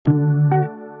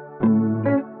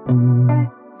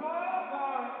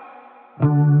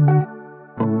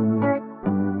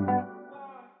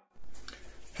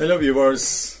Hello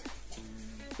viewers,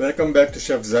 welcome back to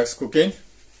Chef Zach's Cooking.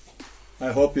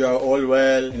 I hope you are all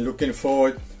well and looking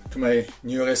forward to my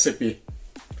new recipe.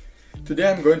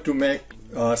 Today I'm going to make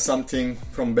something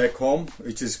from back home,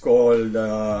 which is called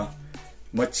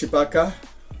machi paaka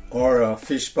or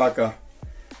fish paaka.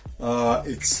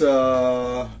 It's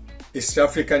a East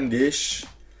African dish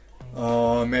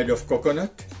made of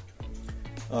coconut.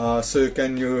 So you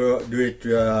can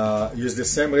use the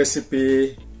same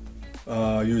recipe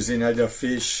using either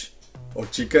fish or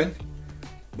chicken,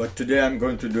 but today I'm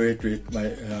going to do it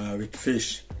with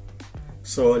fish.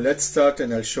 So let's start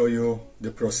and I'll show you the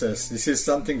process. This is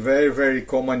something very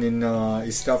common in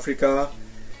East Africa,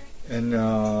 and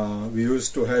we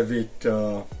used to have it.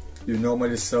 You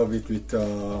normally serve it with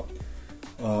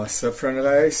saffron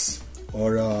rice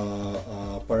or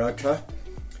paratha,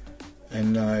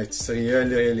 and it's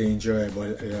really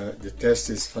enjoyable. The taste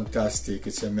is fantastic,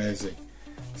 it's amazing.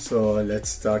 So let's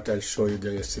start. I'll show you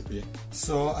the recipe.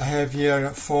 So I have here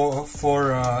four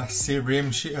sea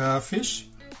bream fish,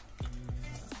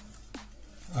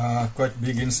 quite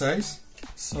big in size.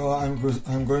 So I'm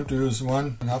going to use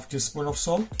 1.5 teaspoon of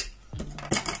salt,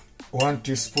 1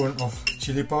 teaspoon of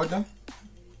chili powder,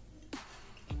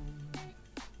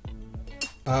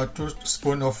 2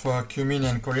 teaspoons of cumin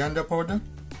and coriander powder,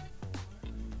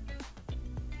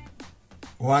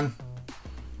 1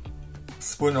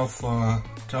 spoon of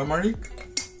turmeric,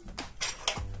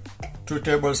 2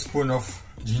 tablespoons of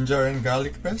ginger and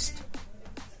garlic paste.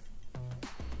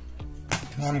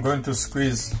 Now I'm going to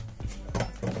squeeze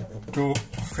 2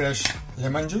 fresh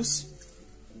lemon juice.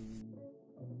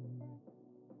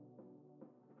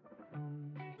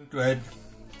 I'm going to add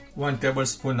 1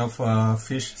 tablespoon of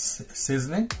fish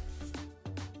seasoning.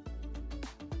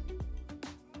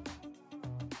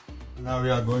 Now we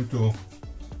are going to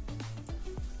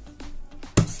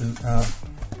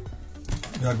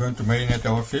marinate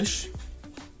our fish.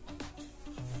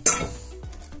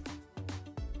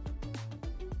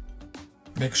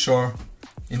 Make sure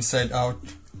inside out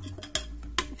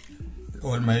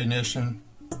all marination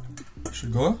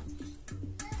should go.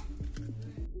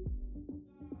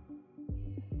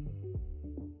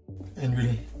 And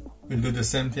we'll do the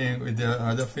same thing with the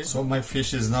other fish. So my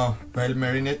fish is now well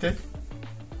marinated.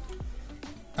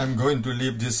 I'm going to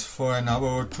leave this for an hour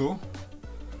or two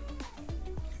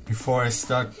before I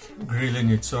start grilling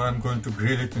it. So I'm going to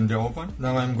grill it in the oven.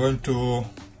 Now I'm going to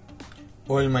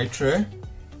oil my tray.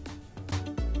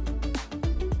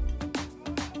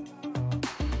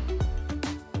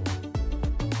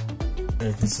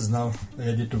 Okay, this is now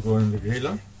ready to go in the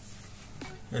griller.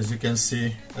 As you can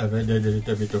see, I've added a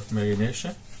little bit of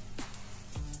marination.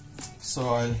 So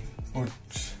I'll put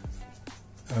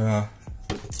a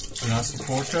glass of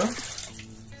water,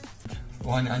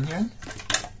 1 onion.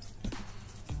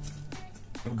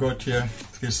 I've got here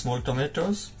 3 small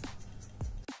tomatoes.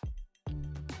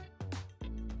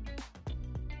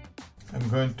 I'm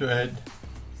going to add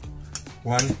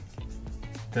 1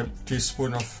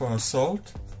 teaspoon of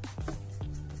salt,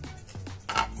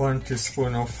 1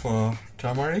 teaspoon of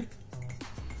turmeric,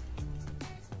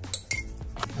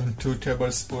 and 2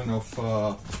 tablespoons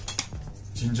of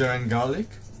ginger and garlic.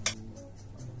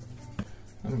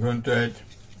 I'm going to add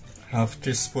half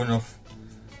teaspoon of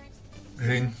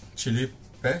green chili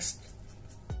paste.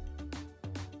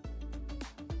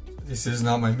 This is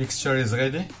now my mixture is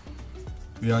ready.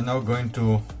 We are now going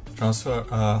to transfer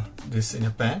this in a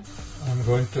pan. I'm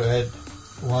going to add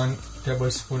 1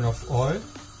 tablespoon of oil.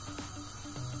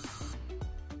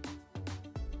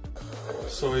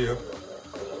 So you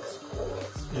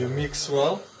mix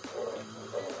well.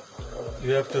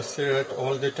 You have to stir it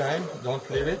all the time. Don't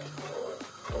leave it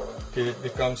till it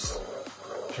becomes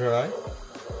dry.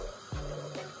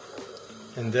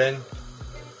 And then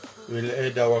we'll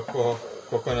add our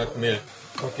coconut milk.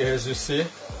 Okay, as you see,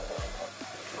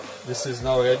 this is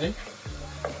now ready.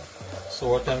 So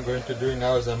what I'm going to do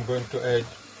now is I'm going to add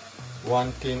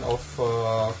 1 tin of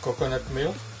coconut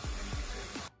milk.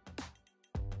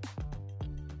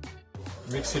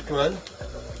 Mix it well.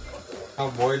 Now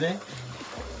boiling.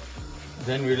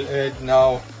 Then we'll add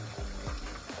now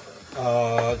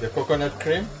the coconut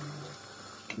cream.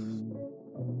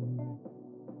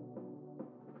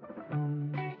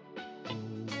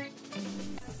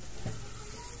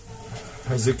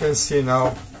 As you can see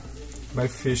now, my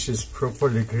fish is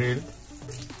properly grilled.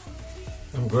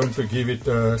 I'm going to give it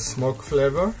a smoke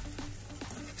flavor.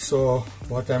 So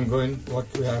what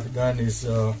we have done is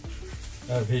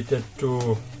I've heated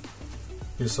 2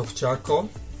 pieces of charcoal.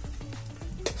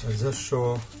 I'll just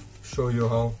show you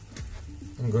how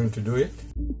I'm going to do it.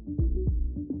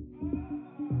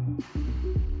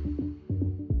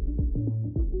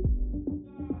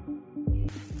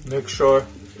 Make sure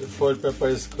the foil paper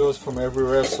is closed from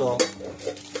everywhere so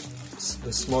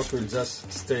the smoke will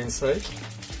just stay inside.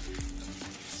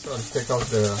 So I'll take out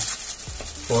the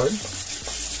foil.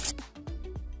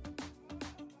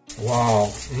 Wow.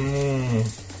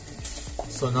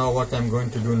 So now what I'm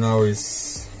going to do now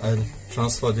is I'll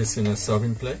transfer this in a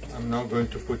serving plate. I'm now going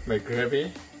to put my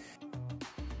gravy.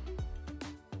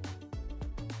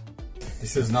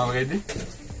 This is now ready.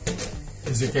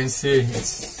 As you can see,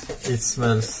 it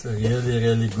smells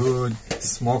really good.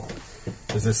 Smoke.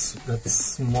 There's that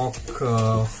smoke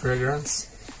fragrance,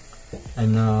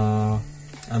 and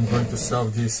I'm going to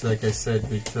serve this, like I said,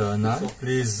 with naan. So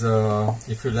please,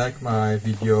 if you like my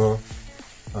video,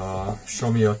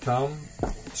 show me your thumb,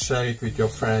 share it with your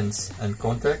friends and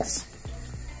contacts,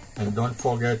 and don't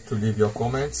forget to leave your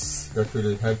comments. That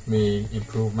will help me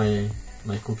improve my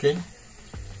cooking.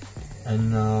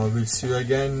 And we'll see you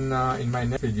again in my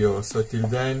next video. So till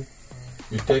then,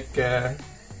 you take care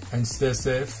and stay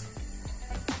safe.